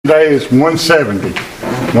Today is 170.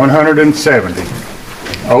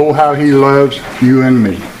 Oh, how he loves you and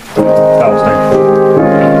me. I'll stand.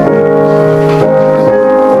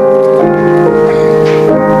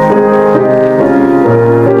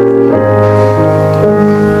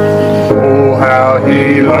 Oh, how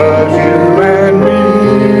he loves you and me.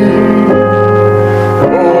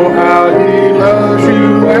 Oh, how he loves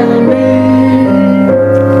you and me.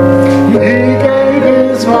 He gave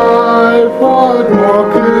his life, what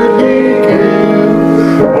more could he give?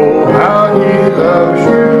 Oh, how he loves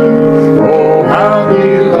you. Oh, how he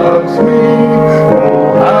loves me.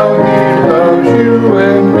 Oh, how he loves you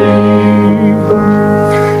and me.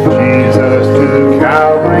 Jesus to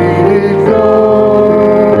Calvary did go,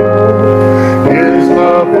 his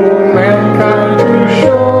love for mankind to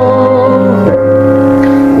show.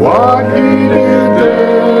 What he did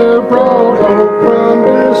there brought hope from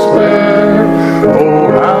despair. Oh,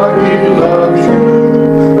 how he loves you.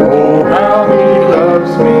 Oh, how he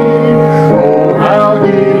loves me. Oh, how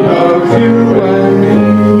he loves you and me.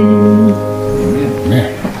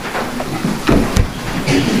 Amen.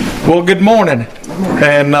 Well, good morning,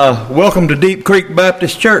 and welcome to Deep Creek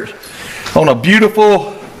Baptist Church on a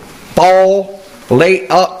beautiful fall, late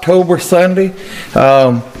October Sunday.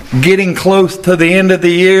 Getting close to the end of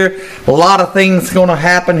the year. A lot of things going to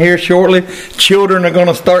happen here shortly. Children are going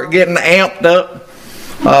to start getting amped up,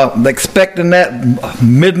 expecting that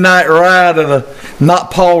midnight ride of the,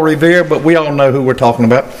 not Paul Revere, but we all know who we're talking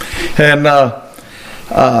about. And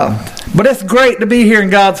but it's great to be here in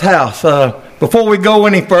God's house. Before we go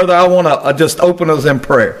any further, I want to just open us in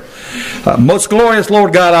prayer. Most glorious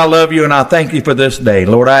Lord God, I love you and I thank you for this day.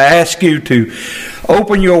 Lord, I ask you to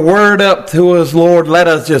open your word up to us, Lord. Let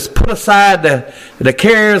us just put aside the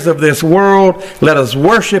cares of this world. Let us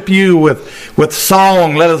worship you with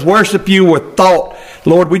song. Let us worship you with thought.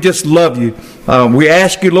 Lord, we just love you. We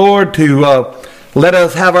ask you, Lord, to let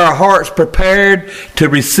us have our hearts prepared to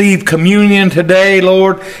receive communion today,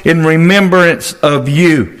 Lord, in remembrance of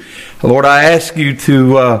you. Lord, I ask you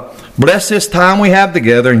to bless this time we have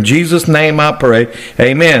together. In Jesus' name I pray.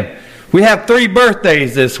 Amen. We have 3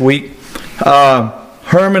 birthdays this week.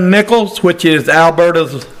 Herman Nichols, which is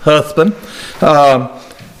Alberta's husband.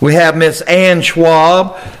 We have Miss Ann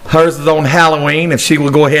Schwab. Hers is on Halloween. If she will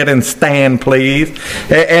go ahead and stand, please.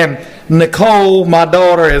 And Nicole, my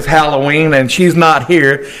daughter, is Halloween, and she's not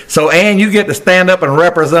here. So, Ann, you get to stand up and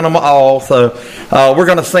represent them all. So, we're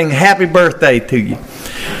going to sing Happy Birthday to you.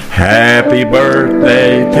 Happy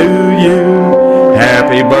birthday to you.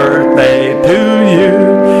 Happy birthday to you.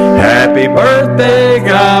 Happy birthday,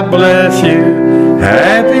 God bless you.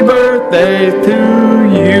 Happy birthday to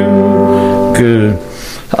you. Good.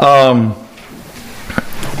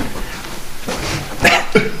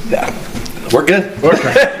 We're good.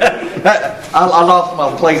 Okay. I lost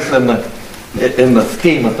my place in the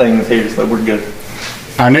scheme of things here, so we're good.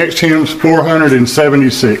 Our next hymn is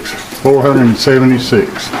 476.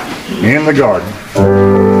 476. In the Garden.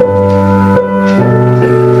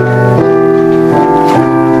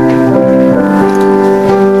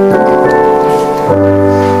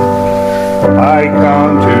 I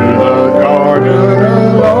come to the garden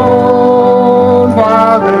alone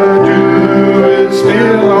while the dew is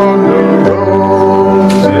still on the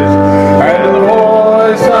roses, and the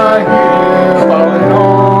voice I hear falling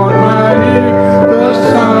on my ear, the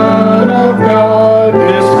Son of God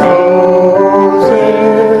disposes,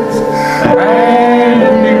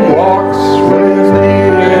 and He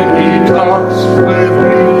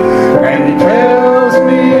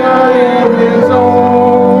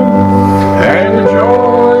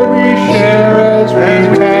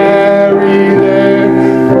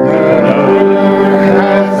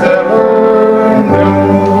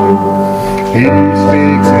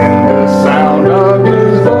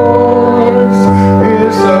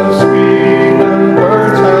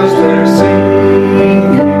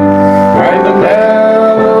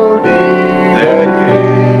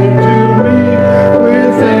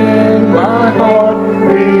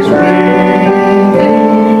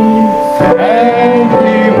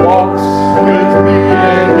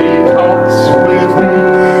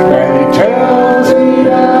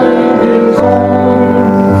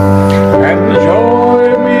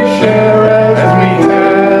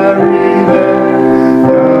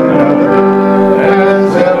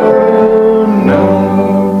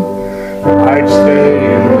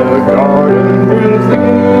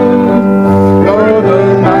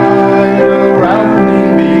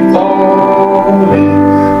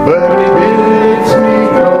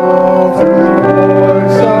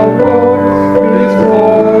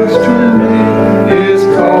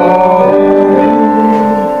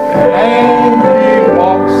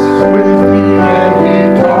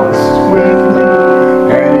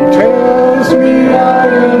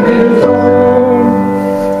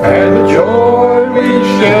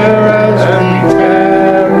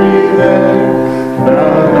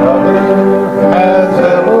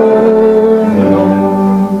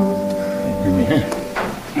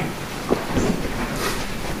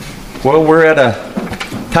Well, we're at a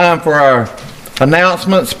time for our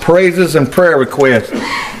announcements, praises, and prayer requests.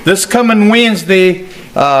 This coming Wednesday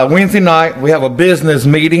night, we have a business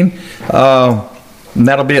meeting, and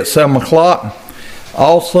that'll be at 7 o'clock.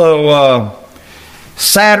 Also,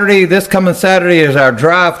 this coming Saturday is our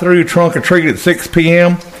drive-through trunk or treat at 6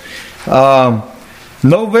 p.m.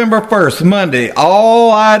 November 1st, Monday,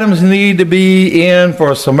 all items need to be in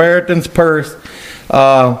for Samaritan's Purse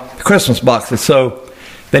Christmas boxes. So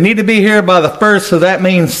they need to be here by the 1st, so that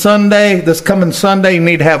means Sunday, this coming Sunday, you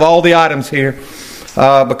need to have all the items here.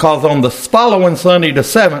 Because on the following Sunday, the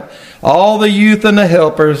 7th, all the youth and the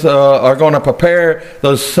helpers are going to prepare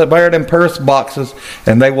those Samaritan Purse boxes,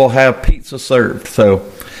 and they will have pizza served. So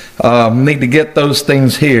need to get those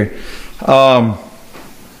things here.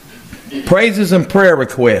 Praises and prayer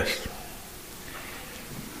requests.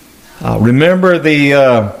 Remember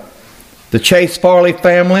the Chase Farley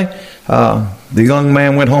family. The young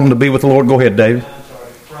man went home to be with the Lord. Go ahead, David. I'm sorry,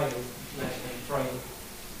 Frame. Last name Frame.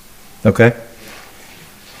 Okay.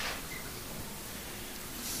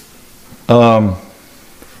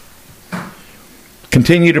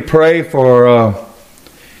 Continue to pray for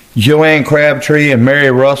Joanne Crabtree and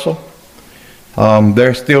Mary Russell.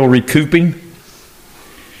 They're still recouping.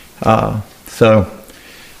 So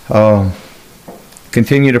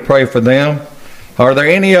continue to pray for them. Are there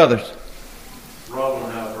any others? Robin will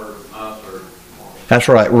have her eye surgery tomorrow. That's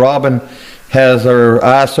right. Robin has her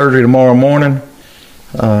eye surgery tomorrow morning.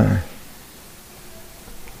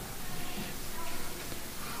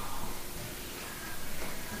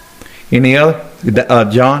 Any other?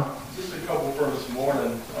 John? Just a couple for this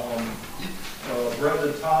morning.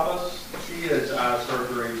 Brenda Thomas, she has eye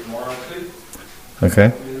surgery tomorrow too.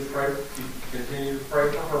 Okay. Continue to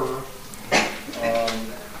pray for her.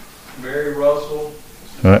 Mary Russell,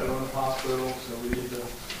 she's All right. still in the hospital, so we need to.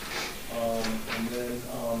 And then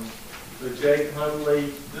the Jake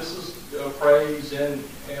Hundley, this is a praise and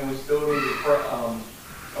we still need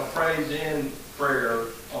a praise in prayer.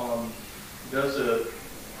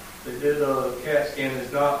 They did a CAT scan.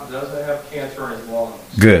 Doesn't have cancer in his lungs.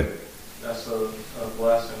 Good. That's a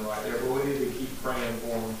blessing right there. But we need to keep praying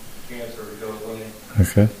for him, cancer to go away.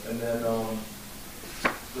 Okay. And then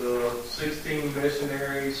the 16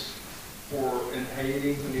 missionaries in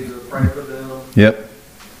Haiti, we need to pray for them. Yep.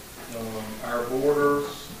 Our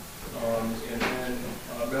borders, and then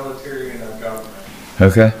military and our government.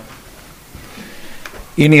 Okay.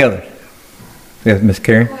 Any other? Yes, Miss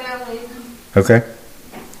Karen? Okay.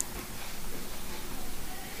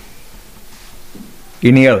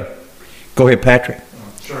 Any other? Go ahead, Patrick.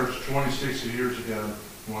 Church 26 years ago,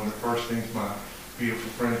 one of the first things my beautiful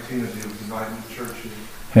friend Tina did was invite me to church here.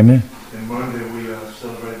 Amen. And Monday we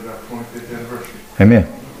celebrated our 25th anniversary. Amen.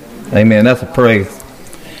 Amen. That's a praise.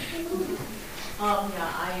 We're talking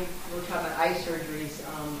about eye surgeries. I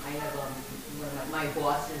have one of my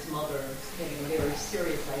boss's mother getting a very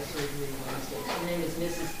serious eye surgery Wednesday. Her name is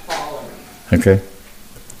Mrs. Paula. Okay.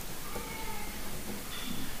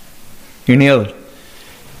 Any other?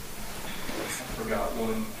 Forgot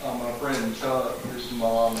one. My friend Chuck, his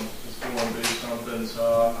mom is going to do something,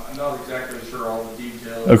 so I'm not exactly sure all the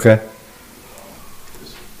details. Okay.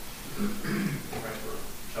 Just pray for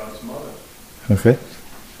Chuck's mother. Okay.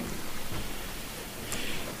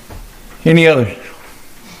 Any other?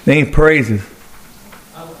 Any praises?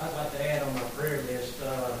 I'd like to add on my prayer list,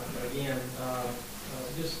 again,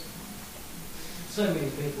 just so many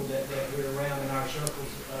people that we're around in our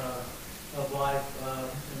circles of life,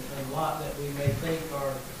 and a lot that we may think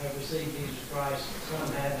have received Jesus Christ,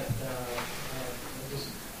 some haven't. Just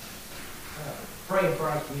praying for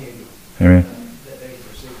our community. Amen. That they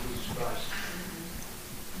receive Jesus Christ.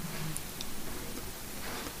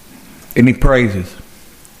 Any praises?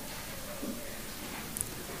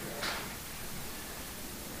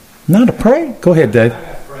 Not a praise? Go ahead, Dave. I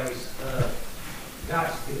got praise.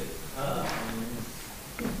 God's good.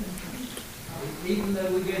 Even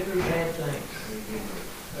though we go through bad things,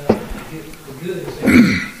 the good is there.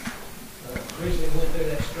 Recently went through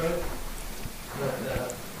that stroke, but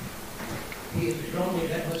He has drawn me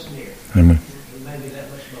that much near. Amen. He made me that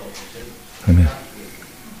much bold. Amen.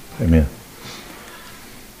 Amen.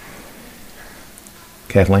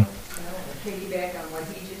 Kathleen? I want to piggyback on what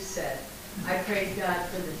he just said. I praise God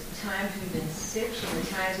for the times we've been sick and the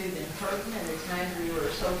times we've been hurting and the times we were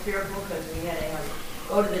so fearful because we had to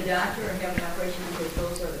go to the doctor or have an operation, because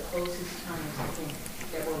those are the closest times, I think,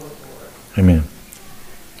 that we're with the Lord. Amen.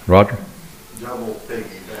 Roger? Double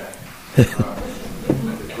piggyback.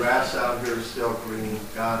 The grass out here is still green.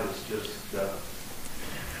 God is just,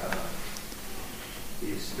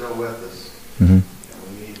 He's still with us. Mm-hmm.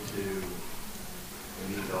 And we need to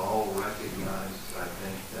to all recognize, I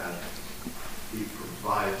think, that He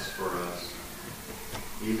provides for us,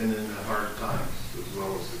 even in the hard times, as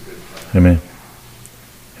well as the good times. Amen.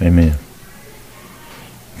 Amen.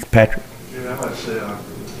 Patrick? Yeah, I might say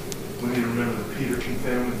we need to remember the Peter King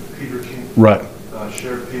family. Peter King, Right.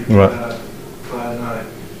 Sheriff Peter Right. died Friday night,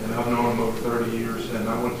 and I've known him over 30 years. And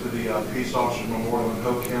I went to the Peace Officers Memorial in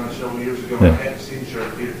Hope County several years ago, and I hadn't seen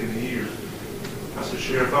Sheriff Peter King in years. I said,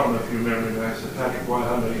 Sheriff, I don't know if you remember me. I said, Patrick White,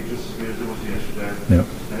 I know you just as good as it was yesterday. Yep.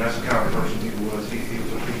 And that's the kind of person he was. He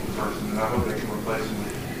was a people person, and I hope they can replace him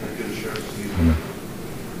with as good a sheriff as he was.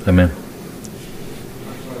 Amen. I'm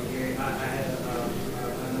sorry, Gary, I had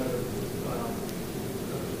another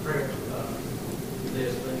prayer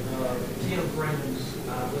list, but Tim Freeman's,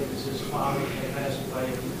 I believe it's his father, had passed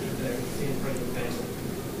away. Tim Freeman passed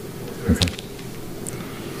away.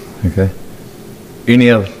 Okay. Any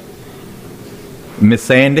other? Miss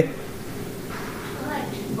Sandy? I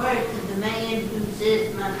like to work with the man who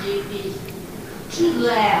says my dick is too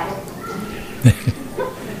loud.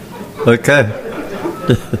 Okay.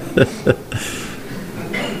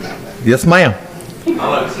 Yes, ma'am. I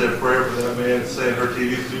like to say a prayer for that man saying her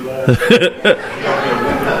TV's too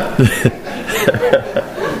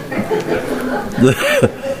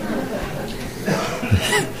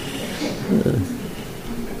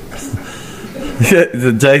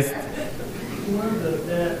Jason? One of the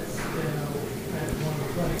vets, at one of the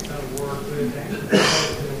clinics I work with, actually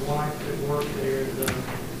spoke to the wife that worked there. The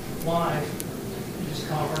wife, you just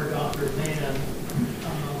call her Dr. Van,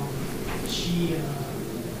 she, I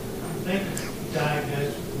think it's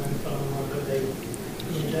diagnosed with lymphoma, but they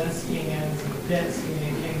done scans and the PET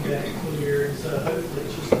scan came back clear, and so hopefully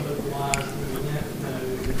it's just localized in the lymph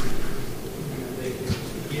node, and they can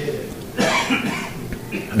get it.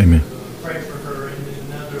 Amen. Pray for her, and then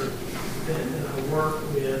another that I work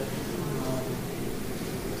with,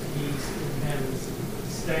 he's been having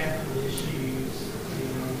staffing issues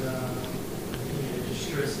and just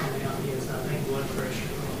stressing out. He has, I think, blood pressure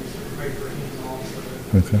problems, so pray for him also.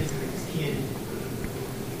 Okay. His name's Kenny.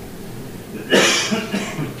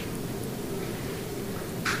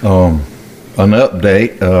 An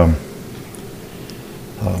update.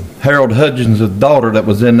 Harold Hudgens' daughter that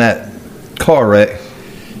was in that car wreck.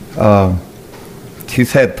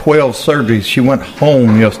 She's had 12 surgeries. She went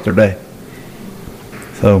home yesterday.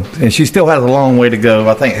 So, and she still has a long way to go.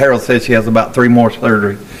 I think Harold said she has about 3 more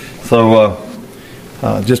surgeries. So,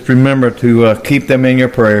 just remember to keep them in your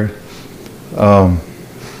prayer.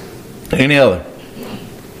 Any other?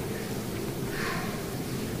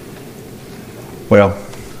 Well,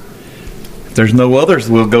 if there's no others,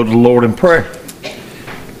 we'll go to the Lord in prayer.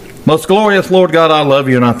 Most glorious Lord God, I love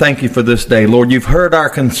you and I thank you for this day. Lord, you've heard our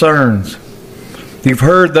concerns. You've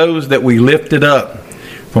heard those that we lifted up,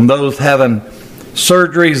 from those having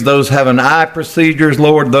surgeries, those having eye procedures,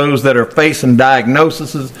 Lord, those that are facing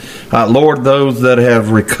diagnoses, Lord, those that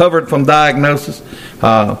have recovered from diagnosis.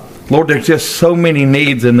 Lord, there's just so many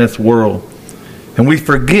needs in this world. And we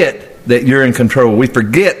forget that you're in control. We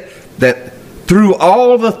forget that through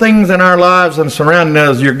all the things in our lives and surrounding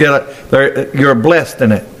us, you're blessed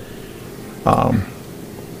in it.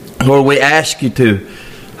 Lord, we ask you to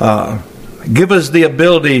give us the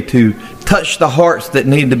ability to touch the hearts that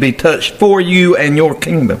need to be touched for you and your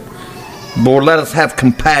kingdom. Lord, let us have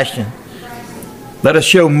compassion. Let us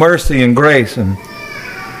show mercy and grace. And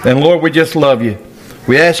Lord, we just love you.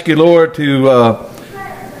 We ask you, Lord, to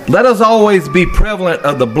let us always be prevalent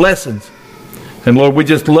of the blessings. And Lord, we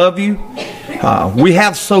just love you. We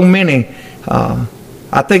have so many.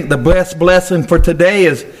 I think the best blessing for today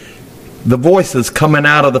is the voices coming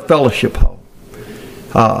out of the fellowship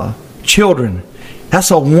hall. Children, that's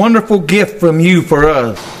a wonderful gift from you for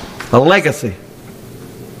us, a legacy.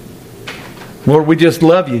 Lord, we just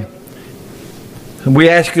love you. And we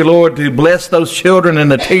ask you, Lord, to bless those children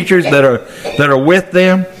and the teachers that are with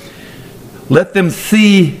them. Let them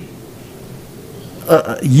see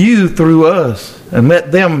you through us, and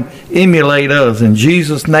let them emulate us. In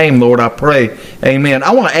Jesus' name, Lord, I pray. Amen.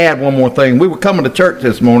 I want to add one more thing. We were coming to church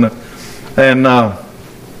this morning, and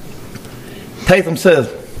Tatham says,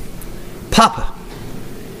 Papa,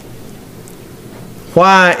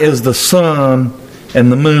 why is the sun and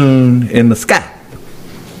the moon in the sky?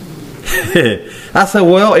 I said,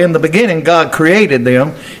 well, in the beginning, God created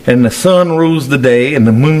them, and the sun rules the day, and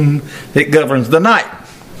the moon, it governs the night.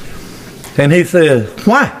 And he said,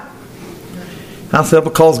 why? I said,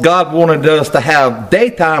 because God wanted us to have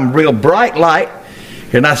daytime real bright light.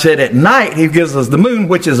 And I said, at night, he gives us the moon,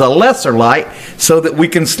 which is a lesser light, so that we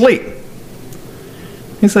can sleep.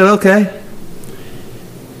 He said, okay.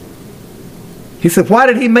 He said, why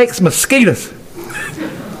did he make mosquitoes?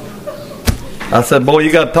 I said, boy,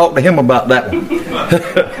 you got to talk to him about that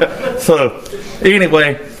one. So,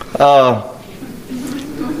 anyway,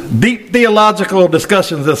 deep theological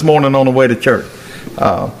discussions this morning on the way to church.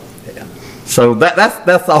 So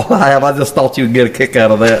that's all I have. I just thought you'd get a kick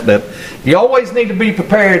out of that. That you always need to be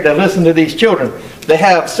prepared to listen to these children. They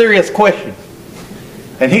have serious questions.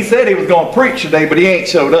 And he said he was going to preach today, but he ain't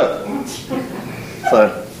showed up.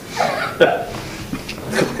 So,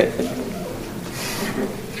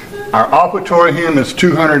 Our offertory hymn is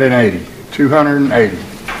 280. 280.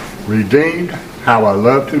 Redeemed, how I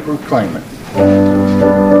love to proclaim it.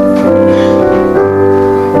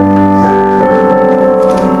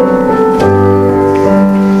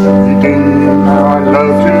 Redeemed, how I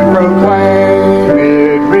love to proclaim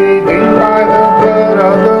it. Redeemed by the blood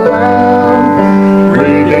of the Lamb.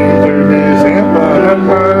 Redeemed through His infinite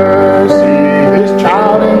mercy. His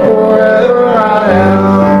child and forever I am.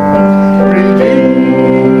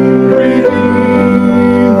 Redeemed,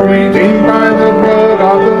 redeemed, redeemed by the blood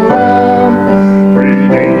of the Lamb.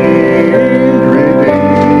 Redeemed,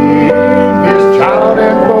 redeemed, His child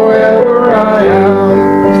and forever I am.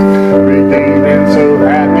 Redeemed and so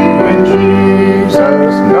happy in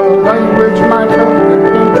Jesus, no language my tongue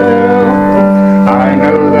can tell. I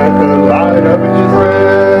know that the light of His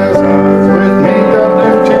presence with me doth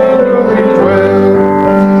continually dwell.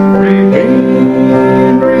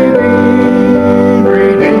 Redeemed, redeemed,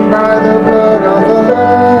 redeemed by the blood of the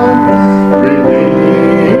Lamb.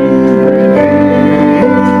 Redeemed,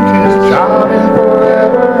 redeemed, His child and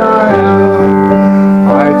forever I am.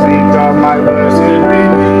 I think of my blessed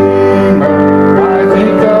Redeemer. I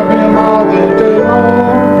think of Him all the day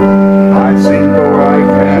long. I sing for I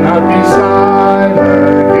cannot be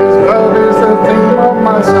silent. His love is the theme of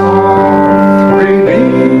my song.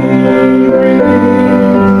 Redeemed,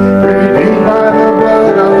 redeemed, redeemed by the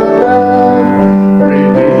blood of the Lamb.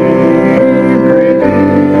 Redeemed,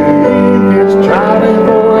 redeemed, His child and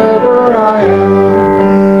forever I am.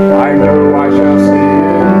 I know I shall see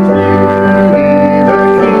in beauty the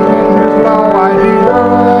King in whose law I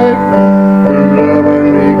delight, who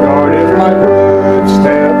lovingly guardeth my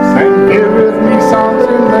footsteps and giveth me songs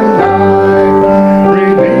in the night.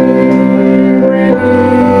 Redeemed,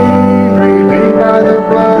 redeemed, redeemed by the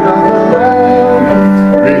blood of the Lamb.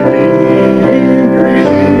 Redeemed,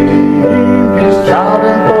 redeemed, His child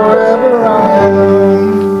and forever I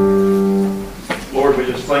am. Lord, we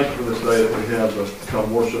just thank you for this day that we have to come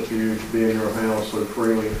worship you, be in your house so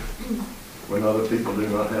freely when other people do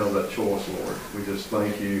not have that choice, Lord. We just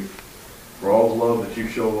thank you for all the love that you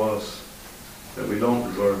show us that we don't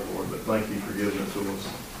deserve, Lord, but thank you for giving it to us.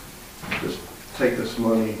 Just take this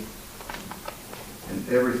money and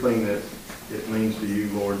everything that it means to you,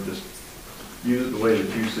 Lord, just use it the way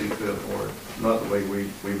that you see fit, Lord, not the way we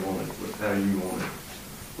want it, but how you want it.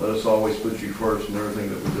 Let us always put you first in everything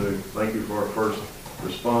that we do. Thank you for our first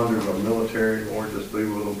responders, our military, Lord, just be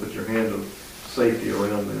with them, put your hand of safety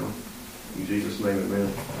around them. In Jesus' name,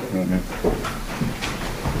 amen.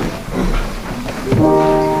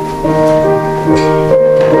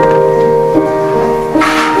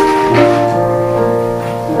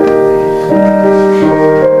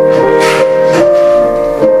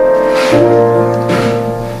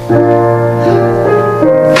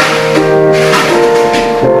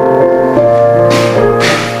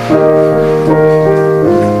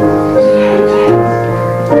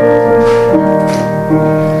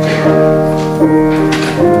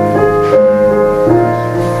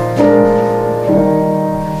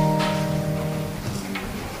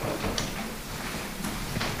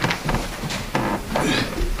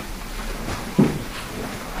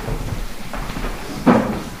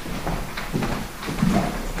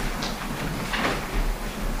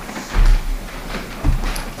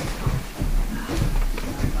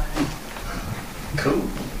 cool.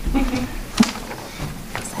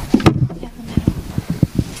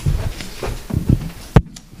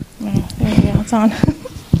 There we go, it's on.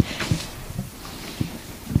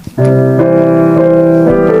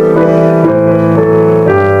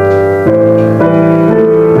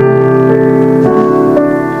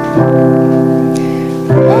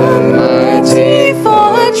 Mighty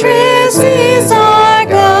fortress is our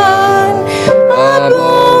God, a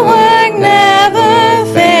bulwark never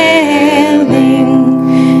failing.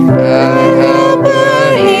 A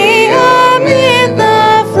helper he amid the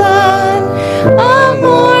flood, a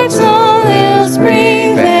mortal ill spring.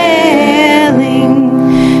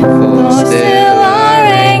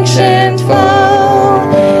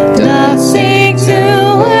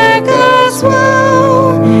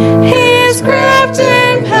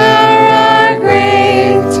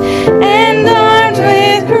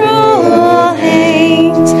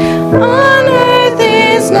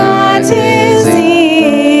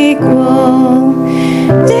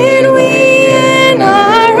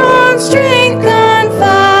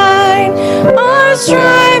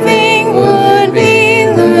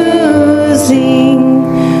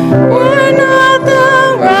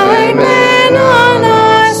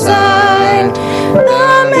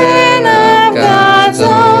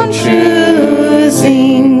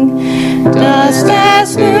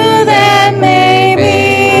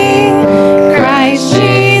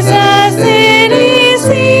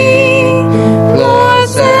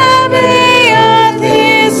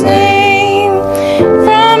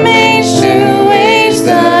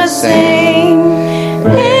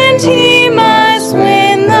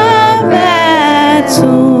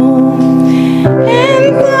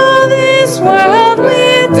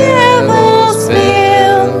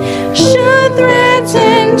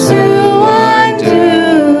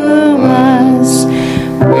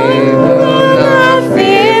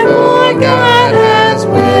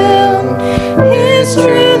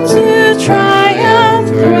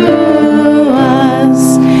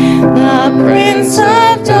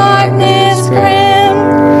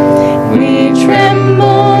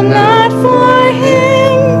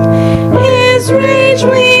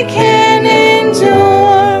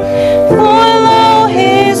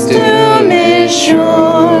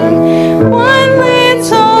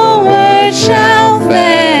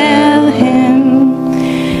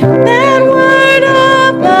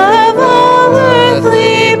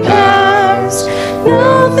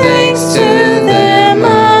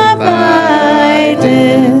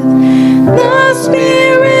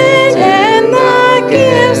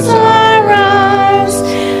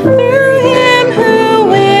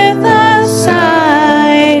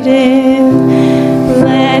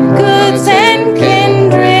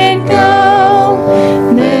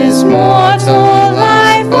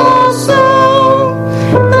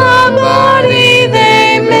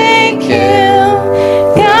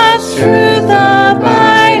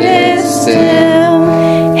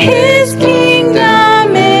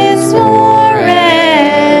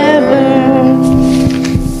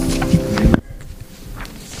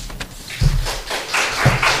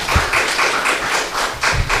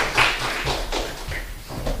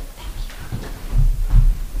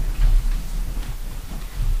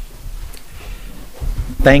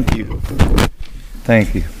 Thank you.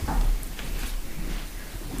 Thank you.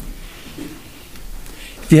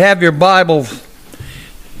 If you have your Bibles,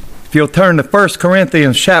 if you'll turn to 1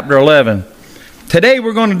 Corinthians chapter 11. Today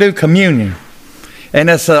we're going to do communion.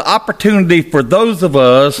 And it's an opportunity for those of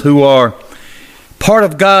us who are part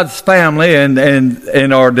of God's family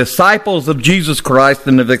and are disciples of Jesus Christ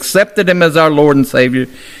and have accepted Him as our Lord and Savior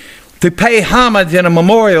to pay homage in a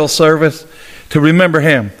memorial service to remember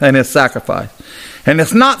Him and His sacrifice. And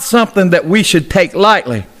it's not something that we should take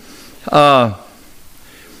lightly. And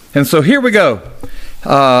so here we go.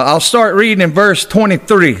 I'll start reading in verse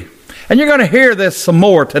 23. And you're going to hear this some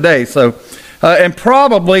more today. And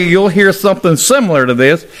probably you'll hear something similar to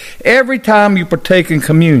this every time you partake in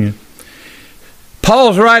communion.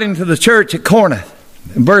 Paul's writing to the church at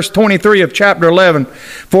Corinth, in verse 23 of chapter 11.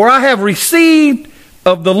 For I have received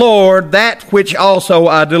of the Lord that which also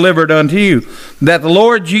I delivered unto you, that the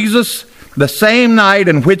Lord Jesus, the same night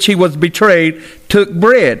in which He was betrayed, took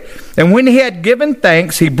bread. And when He had given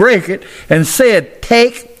thanks, He brake it and said,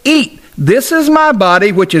 Take, eat. This is my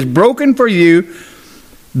body, which is broken for you.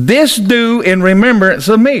 This do in remembrance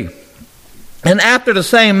of me. And after the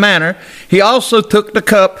same manner, He also took the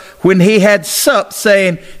cup when He had supped,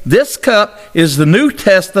 saying, This cup is the New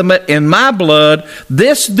Testament in my blood.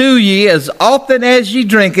 This do ye as often as ye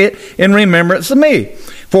drink it in remembrance of me.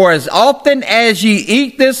 For as often as ye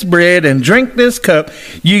eat this bread and drink this cup,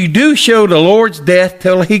 ye do show the Lord's death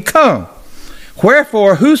till He come.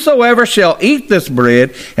 Wherefore, whosoever shall eat this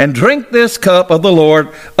bread and drink this cup of the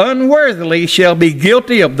Lord unworthily shall be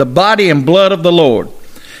guilty of the body and blood of the Lord.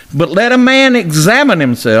 But let a man examine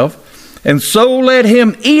himself, and so let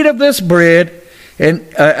him eat of this bread, and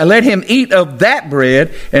let him eat of that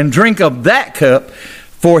bread and drink of that cup.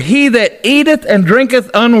 For he that eateth and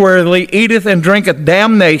drinketh unworthily eateth and drinketh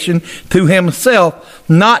damnation to himself,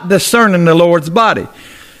 not discerning the Lord's body.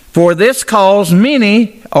 For this cause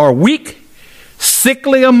many are weak,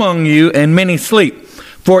 sickly among you, and many sleep.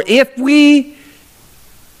 For if we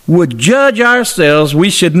would judge ourselves, we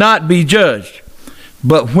should not be judged.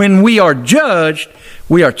 But when we are judged,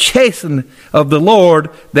 we are chastened of the Lord,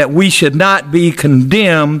 that we should not be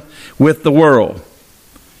condemned with the world.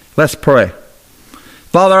 Let's pray.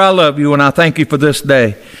 Father, I love you and I thank you for this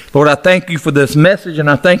day. Lord, I thank you for this message and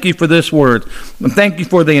I thank you for this word. And thank you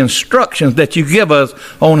for the instructions that you give us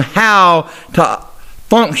on how to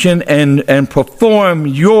function and perform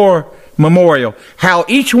your memorial. How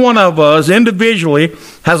each one of us individually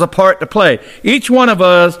has a part to play. Each one of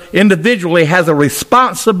us individually has a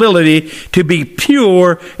responsibility to be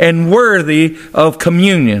pure and worthy of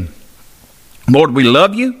communion. Lord, we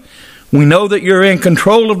love you. We know that you're in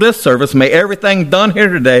control of this service. May everything done here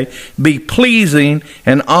today be pleasing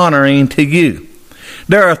and honoring to you.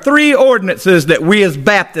 There are 3 ordinances that we as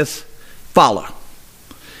Baptists follow.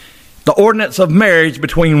 The ordinance of marriage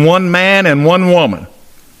between one man and one woman.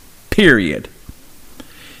 Period.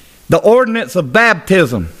 The ordinance of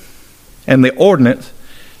baptism and the ordinance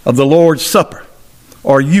of the Lord's Supper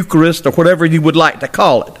or Eucharist or whatever you would like to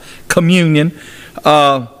call it. Communion.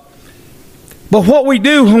 But what we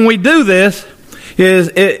do when we do this is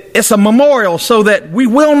it's a memorial so that we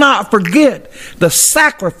will not forget the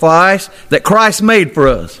sacrifice that Christ made for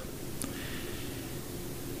us.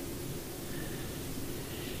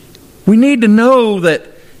 We need to know that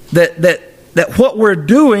what we're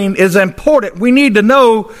doing is important. We need to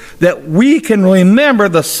know that we can remember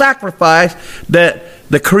the sacrifice that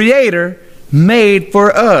the Creator made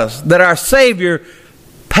for us, that our Savior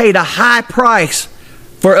paid a high price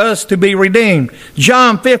for us to be redeemed.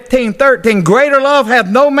 John 15:13, greater love hath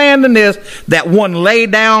no man than this, that one lay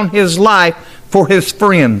down his life for his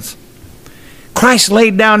friends. Christ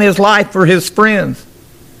laid down His life for His friends.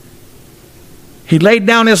 He laid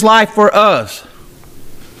down His life for us.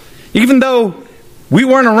 Even though we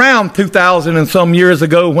weren't around 2,000 and some years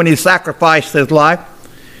ago when He sacrificed His life,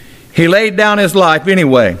 He laid down His life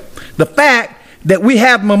anyway. The fact that we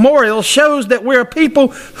have memorials shows that we're a people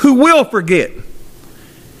who will forget.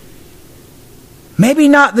 Maybe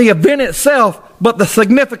not the event itself, but the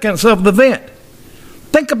significance of the event.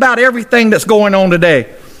 Think about everything that's going on today.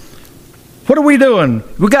 What are we doing?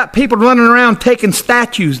 We got people running around taking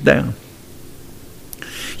statues down.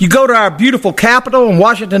 You go to our beautiful capital in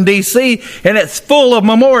Washington, D.C., and it's full of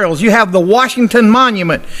memorials. You have the Washington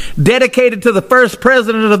Monument, dedicated to the first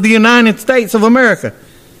president of the United States of America.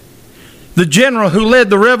 The general who led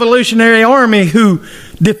the Revolutionary Army, who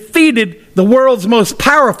defeated the world's most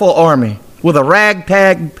powerful army with a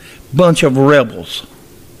ragtag bunch of rebels.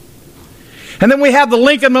 And then we have the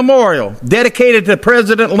Lincoln Memorial, dedicated to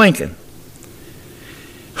President Lincoln,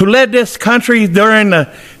 who led this country during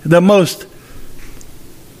the most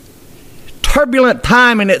turbulent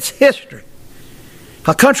time in its history.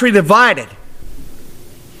 A country divided.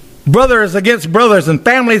 Brothers against brothers and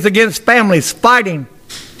families against families fighting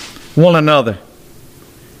one another.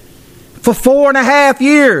 For 4.5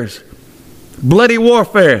 years, bloody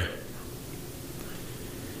warfare.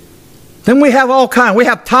 Then we have all kinds. We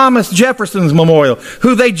have Thomas Jefferson's memorial,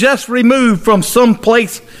 who they just removed from some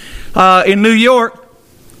place in New York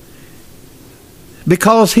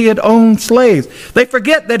because he had owned slaves. They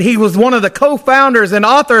forget that he was one of the co-founders and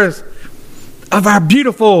authors of our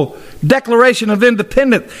beautiful Declaration of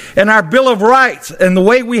Independence and our Bill of Rights and the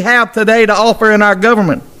way we have today to offer in our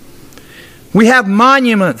government. We have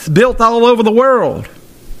monuments built all over the world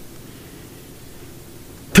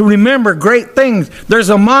to remember great things. There's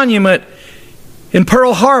a monument in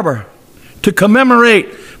Pearl Harbor to commemorate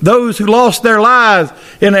those who lost their lives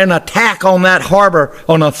in an attack on that harbor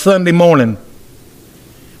on a Sunday morning.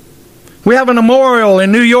 We have a memorial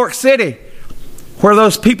in New York City where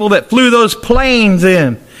those people that flew those planes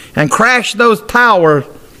in and crashed those towers,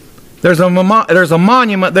 there's a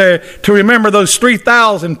monument there to remember those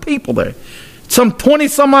 3,000 people there. Some 20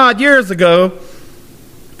 some odd years ago,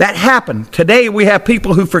 that happened. Today we have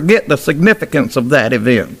people who forget the significance of that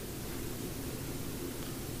event.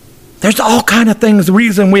 There's all kind of things, the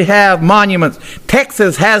reason we have monuments.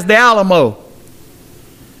 Texas has the Alamo.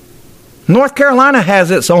 North Carolina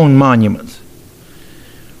has its own monuments.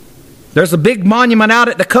 There's a big monument out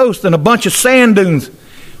at the coast and a bunch of sand dunes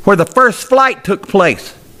where the first flight took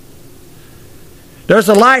place. There's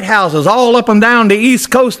the lighthouses all up and down the east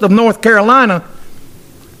coast of North Carolina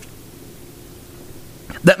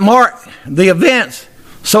that mark the events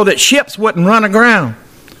so that ships wouldn't run aground.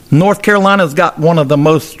 North Carolina's got one of the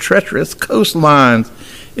most treacherous coastlines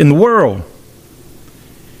in the world.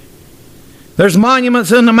 There's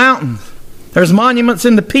monuments in the mountains. There's monuments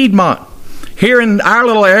in the Piedmont. Here in our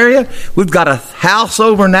little area, we've got a house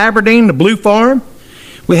over in Aberdeen, the Blue Farm.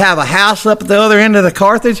 We have a house up at the other end of the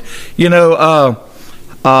Carthage. You know,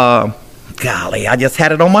 golly, I just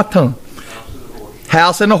had it on my tongue.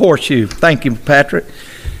 House in the Horseshoe. Thank you, Patrick.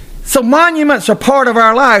 So monuments are part of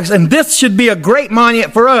our lives, and this should be a great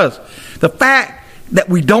monument for us. The fact that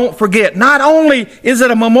we don't forget. Not only is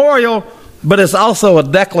it a memorial, but it's also a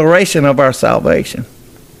declaration of our salvation.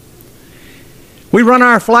 We run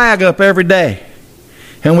our flag up every day,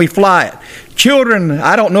 and we fly it. Children,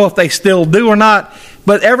 I don't know if they still do or not,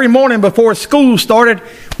 but every morning before school started,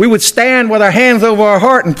 we would stand with our hands over our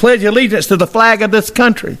heart and pledge allegiance to the flag of this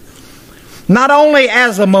country. Not only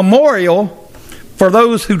as a memorial for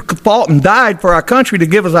those who fought and died for our country to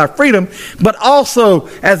give us our freedom, but also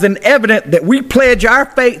as an evidence that we pledge our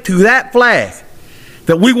faith to that flag,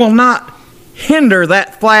 that we will not hinder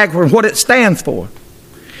that flag from what it stands for.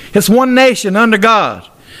 It's one nation under God,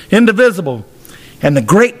 indivisible, and the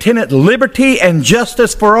great tenet, liberty and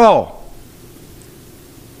justice for all.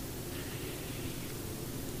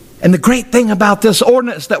 And the great thing about this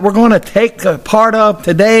ordinance that we're going to take a part of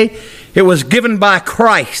today, it was given by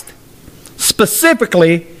Christ,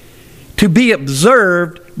 specifically to be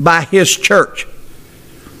observed by His church,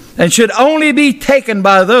 and should only be taken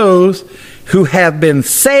by those who have been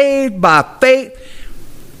saved by faith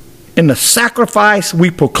in the sacrifice we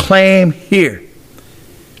proclaim here.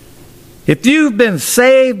 If you've been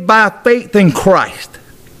saved by faith in Christ,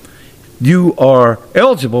 you are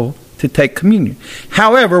eligible to take communion.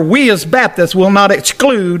 However, we as Baptists will not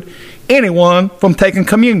exclude anyone from taking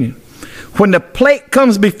communion. When the plate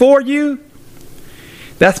comes before you,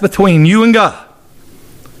 that's between you and God.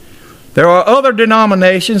 There are other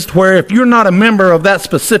denominations where if you're not a member of that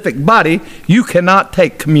specific body, you cannot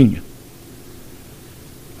take communion,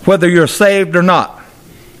 whether you're saved or not.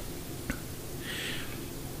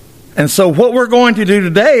 And so what we're going to do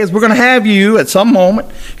today is we're going to have you at some moment.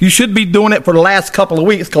 You should be doing it for the last couple of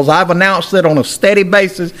weeks because I've announced it on a steady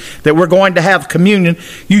basis that we're going to have communion.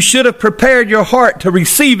 You should have prepared your heart to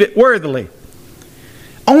receive it worthily.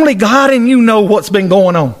 Only God and you know what's been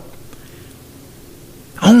going on.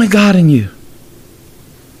 Only God and you.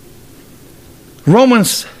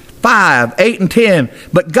 Romans 5, 8 and 10.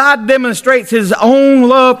 But God demonstrates His own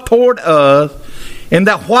love toward us in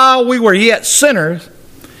that while we were yet sinners,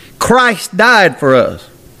 Christ died for us.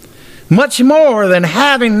 Much more than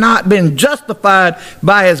having not been justified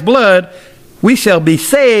by His blood, we shall be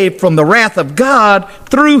saved from the wrath of God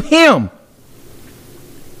through Him.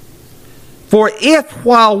 For if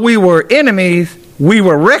while we were enemies, we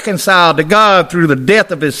were reconciled to God through the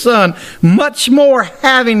death of His Son, much more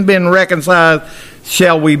having been reconciled,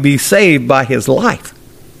 shall we be saved by His life.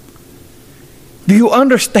 Do you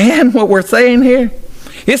understand what we're saying here?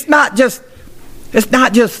 It's not just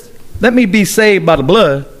let me be saved by the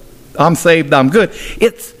blood. I'm saved, I'm good.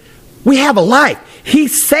 We have a life. He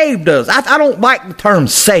saved us. I don't like the term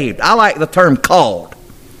saved. I like the term called.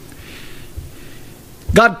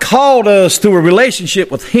 God called us to a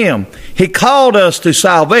relationship with Him. He called us to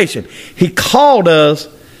salvation. He called us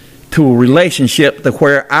to a relationship to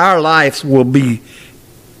where our lives will make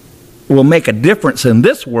a difference in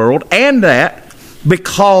this world, and that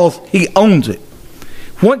because He owns it.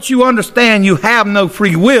 Once you understand you have no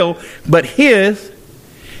free will but His,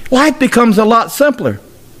 life becomes a lot simpler.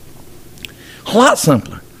 A lot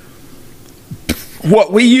simpler.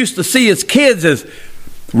 What we used to see as kids as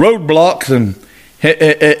roadblocks and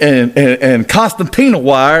concertina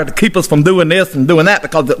wire to keep us from doing this and doing that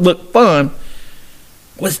because it looked fun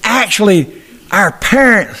was actually our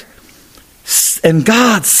parents and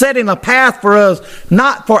God setting a path for us,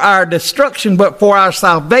 not for our destruction, but for our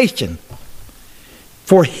salvation,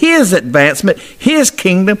 for His advancement, His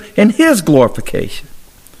kingdom, and His glorification.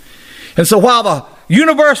 And so while the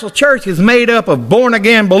universal church is made up of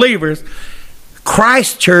born-again believers,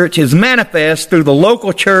 Christ Church is manifest through the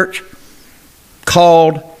local church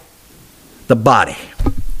called the body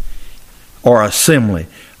or assembly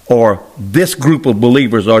or this group of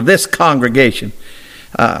believers or this congregation.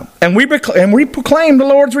 And we proclaim the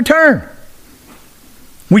Lord's return.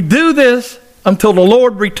 We do this until the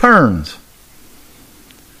Lord returns.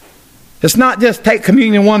 It's not just take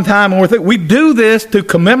communion one time and we're through. We do this to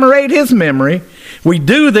commemorate His memory. We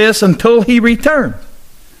do this until He returns.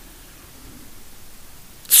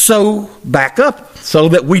 So back up so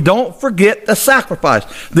that we don't forget the sacrifice,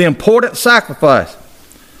 the important sacrifice.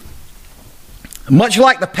 Much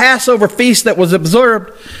like the Passover feast that was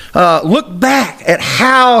observed, look back at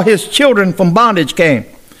how His children from bondage came.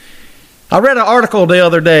 I read an article the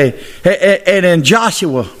other day, and in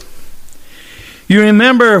Joshua, you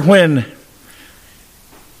remember when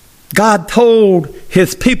God told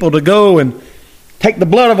His people to go and take the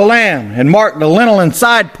blood of a lamb and mark the lintel and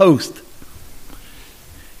side post.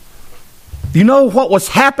 You know what was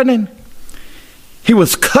happening? He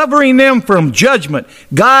was covering them from judgment.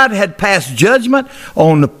 God had passed judgment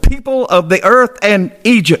on the people of the earth and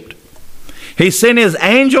Egypt. He sent His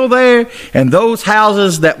angel there, and those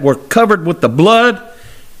houses that were covered with the blood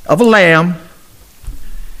of a lamb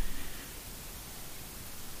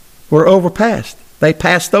were overpassed. They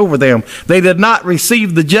passed over them. They did not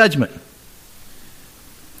receive the judgment.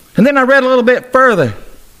 And then I read a little bit further.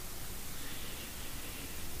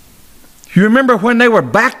 You remember when they were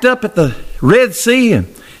backed up at the Red Sea and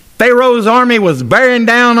Pharaoh's army was bearing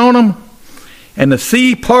down on them, and the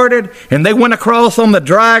sea parted and they went across on the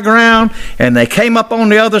dry ground and they came up on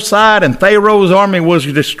the other side and Pharaoh's army was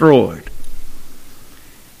destroyed.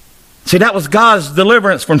 See, that was God's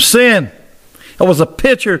deliverance from sin. It was a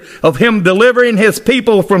picture of Him delivering His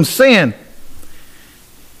people from sin.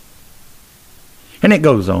 And it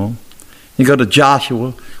goes on. You go to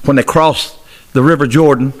Joshua when they crossed the River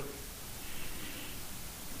Jordan.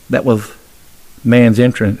 That was man's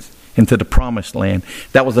entrance into the promised land.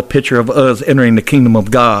 That was a picture of us entering the kingdom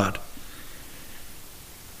of God.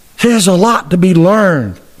 There's a lot to be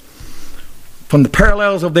learned from the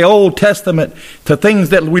parallels of the Old Testament to things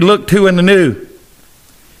that we look to in the New.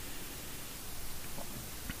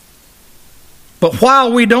 But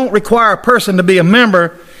while we don't require a person to be a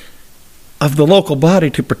member of the local body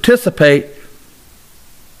to participate,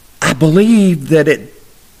 I believe that it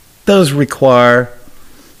does require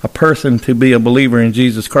a person to be a believer in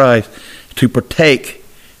Jesus Christ to partake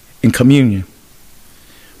in communion.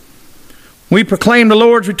 We proclaim the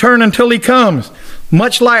Lord's return until He comes.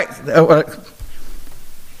 Much like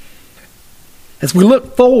as we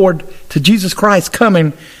look forward to Jesus Christ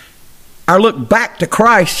coming, our look back to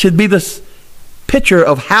Christ should be this picture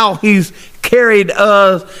of how He's carried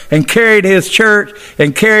us and carried His church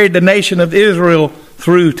and carried the nation of Israel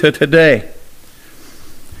through to today.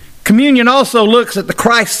 Communion also looks at the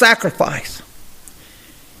Christ sacrifice.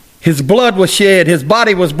 His blood was shed, His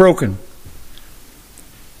body was broken.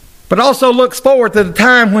 But also looks forward to the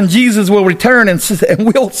time when Jesus will return and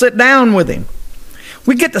we'll sit down with Him.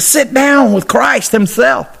 We get to sit down with Christ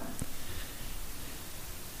Himself.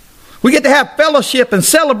 We get to have fellowship and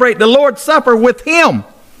celebrate the Lord's Supper with Him.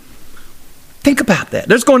 Think about that.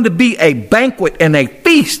 There's going to be a banquet and a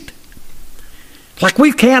feast like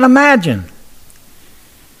we can't imagine.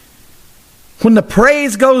 When the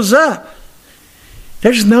praise goes up,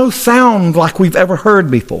 there's no sound like we've ever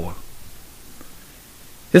heard before.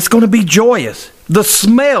 It's going to be joyous. The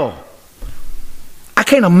smell. I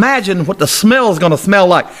can't imagine what the smell is going to smell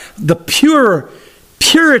like. The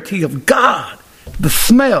purity of God. The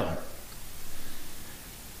smell.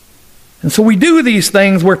 And so we do these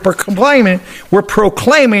things. We're proclaiming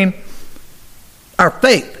our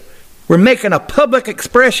faith. We're making a public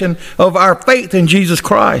expression of our faith in Jesus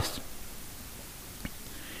Christ.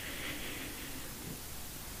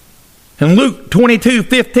 In Luke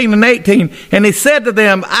 22:15-18, and he said to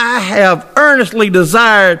them, I have earnestly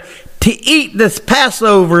desired to eat this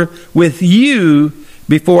Passover with you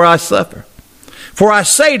before I suffer. For I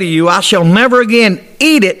say to you, I shall never again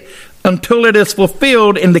eat it until it is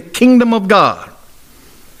fulfilled in the kingdom of God.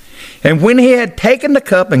 And when he had taken the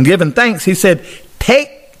cup and given thanks, he said, take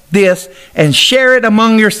this and share it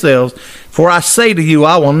among yourselves. For I say to you,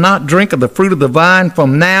 I will not drink of the fruit of the vine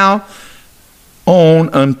from now on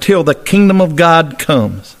until the kingdom of God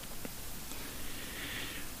comes.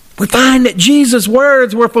 We find that Jesus'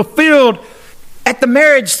 words were fulfilled at the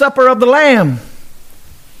marriage supper of the Lamb.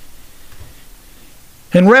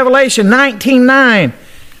 In Revelation 19:9,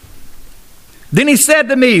 then he said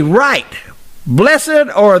to me, write, blessed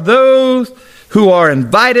are those who are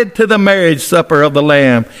invited to the marriage supper of the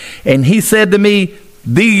Lamb. And he said to me,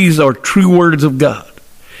 these are true words of God.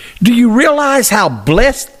 Do you realize how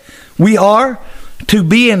blessed we are to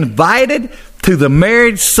be invited to the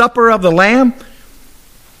marriage supper of the Lamb?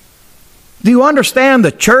 Do you understand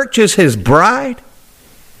the church is his bride?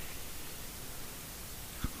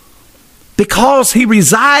 Because he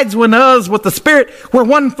resides with us with the Spirit, we're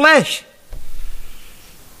one flesh.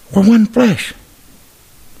 We're one flesh.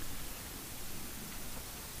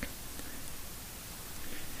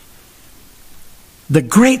 The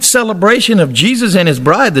great celebration of Jesus and his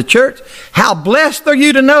bride, the church. How blessed are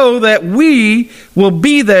you to know that we will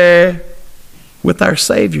be there with our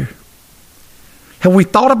Savior. Have we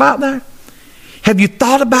thought about that? Have you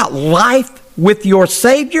thought about life with your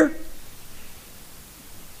Savior?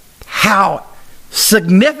 How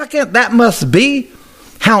significant that must be.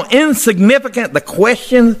 How insignificant the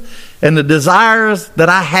questions and the desires that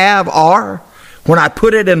I have are when I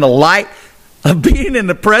put it in the light of being in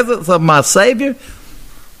the presence of my Savior.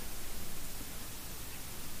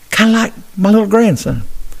 Kind of like my little grandson.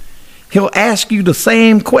 He'll ask you the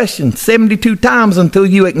same question 72 times until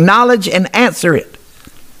you acknowledge and answer it.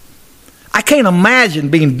 I can't imagine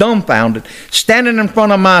being dumbfounded, standing in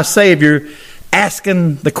front of my Savior,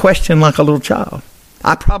 asking the question like a little child.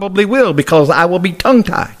 I probably will, because I will be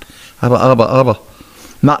tongue-tied.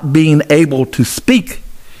 Not being able to speak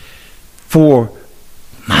for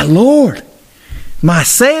my Lord, my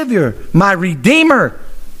Savior, my Redeemer,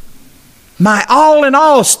 my all in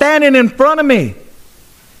all standing in front of me.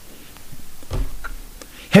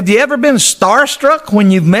 Have you ever been starstruck when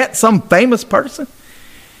you've met some famous person?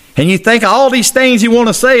 And you think of all these things you want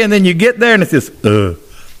to say, and then you get there and it's just, I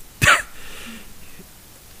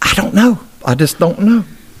don't know. I just don't know.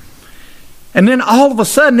 And then all of a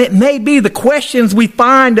sudden, it may be the questions we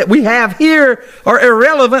find that we have here are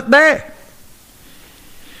irrelevant there.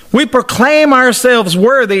 We proclaim ourselves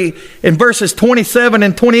worthy in verses 27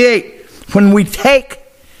 and 28 when we take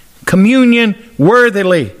communion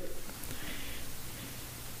worthily.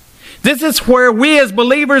 This is where we as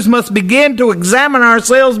believers must begin to examine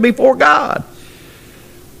ourselves before God.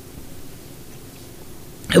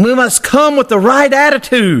 And we must come with the right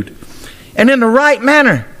attitude and in the right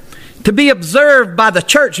manner to be observed by the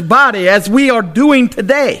church body as we are doing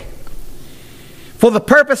today, for the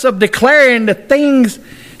purpose of declaring the things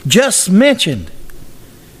just mentioned,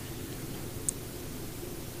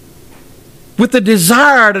 with the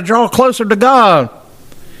desire to draw closer to God,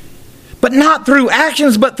 but not through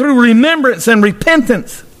actions, but through remembrance and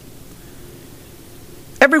repentance.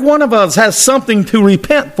 Every one of us has something to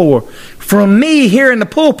repent for. From me here in the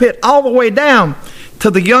pulpit all the way down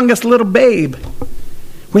to the youngest little babe.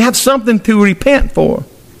 We have something to repent for.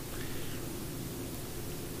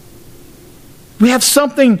 We have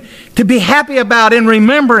something to be happy about in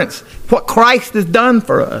remembrance what Christ has done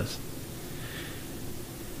for us.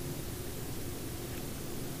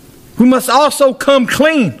 We must also come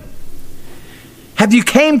clean. Have you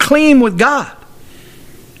came clean with God?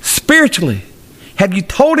 Spiritually. Have you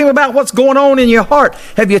told Him about what's going on in your heart?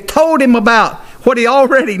 Have you told Him about what He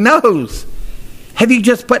already knows? Have you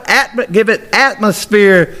just give it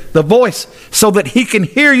atmosphere, the voice, so that He can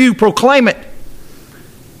hear you proclaim it?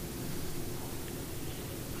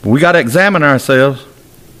 We got to examine ourselves.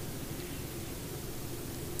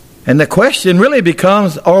 And the question really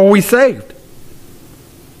becomes, are we saved?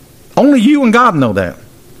 Only you and God know that.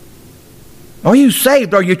 Are you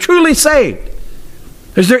saved? Are you truly saved?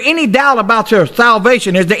 Is there any doubt about your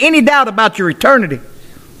salvation? Is there any doubt about your eternity?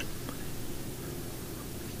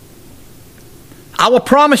 I will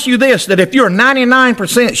promise you this, that if you're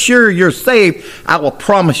 99% sure you're saved, I will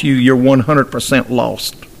promise you you're 100%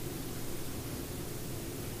 lost.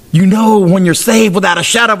 You know when you're saved without a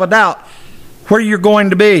shadow of a doubt where you're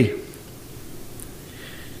going to be.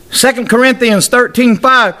 2 Corinthians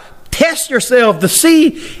 13:5, test yourself to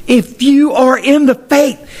see if you are in the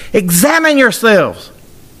faith. Examine yourselves.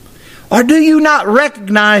 Or do you not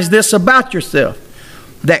recognize this about yourself,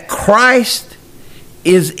 that Christ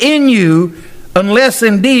is in you, unless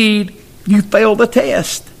indeed you fail the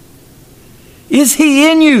test? Is He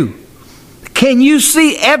in you? Can you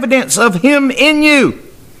see evidence of Him in you?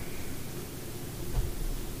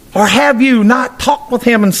 Or have you not talked with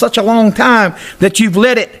Him in such a long time that you've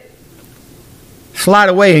let it slide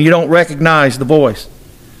away and you don't recognize the voice?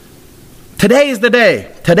 Today's the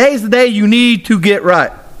day. Today's the day you need to get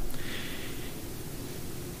right.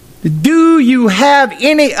 Do you have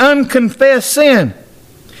any unconfessed sin?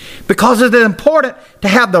 Because it is important to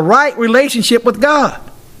have the right relationship with God.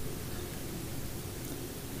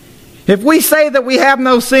 If we say that we have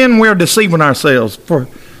no sin, we're deceiving ourselves. For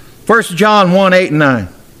 1 John 1:8-9.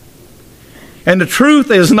 And the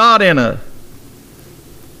truth is not in us.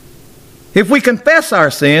 If we confess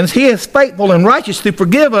our sins, He is faithful and righteous to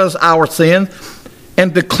forgive us our sins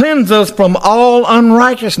and to cleanse us from all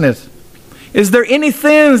unrighteousness. Is there any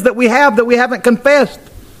sins that we haven't confessed?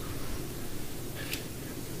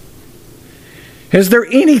 Is there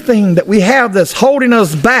anything that we have that's holding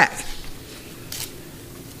us back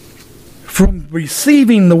from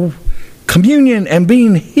receiving the communion and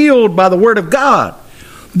being healed by the Word of God?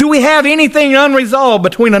 Do we have anything unresolved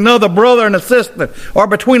between another brother and a sister, or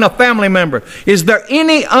between a family member? Is there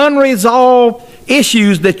any unresolved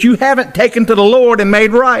issues that you haven't taken to the Lord and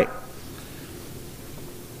made right?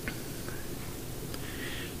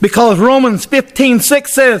 Because Romans 15:6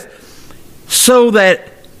 says, so that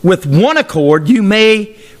with one accord you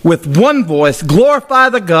may with one voice glorify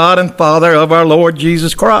the God and Father of our Lord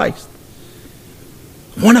Jesus Christ.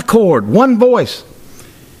 One accord, one voice.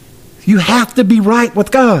 You have to be right with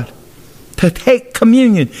God to take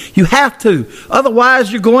communion. You have to.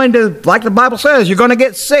 Otherwise, you're going to, like the Bible says, you're going to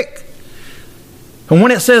get sick. And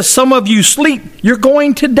when it says some of you sleep, you're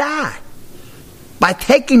going to die by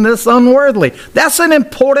taking this unworthily. That's an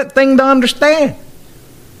important thing to understand.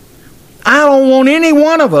 I don't want any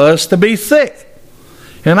one of us to be sick.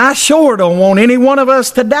 And I sure don't want any one of us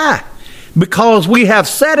to die, because we have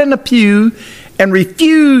sat in the pew and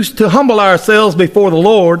refused to humble ourselves before the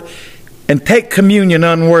Lord and take communion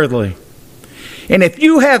unworthily. And if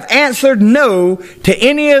you have answered no to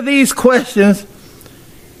any of these questions,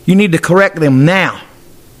 you need to correct them now,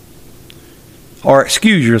 or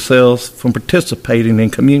excuse yourselves from participating in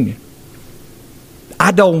communion.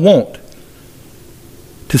 I don't want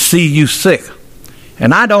to see you sick,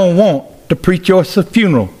 and I don't want to preach your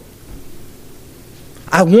funeral.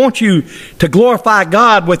 I want you to glorify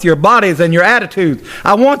God with your bodies and your attitudes.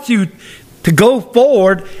 I want you to go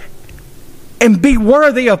forward and be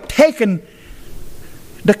worthy of taking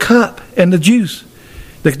the cup and the juice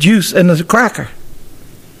and the cracker.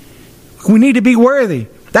 We need to be worthy.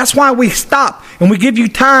 That's why we stop and we give you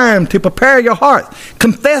time to prepare your heart.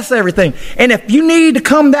 Confess everything. And if you need to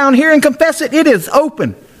come down here and confess it, it is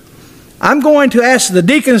open. I'm going to ask the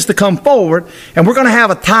deacons to come forward, and we're going to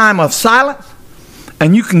have a time of silence,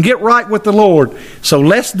 and you can get right with the Lord. So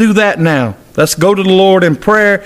let's do that now. Let's go to the Lord in prayer.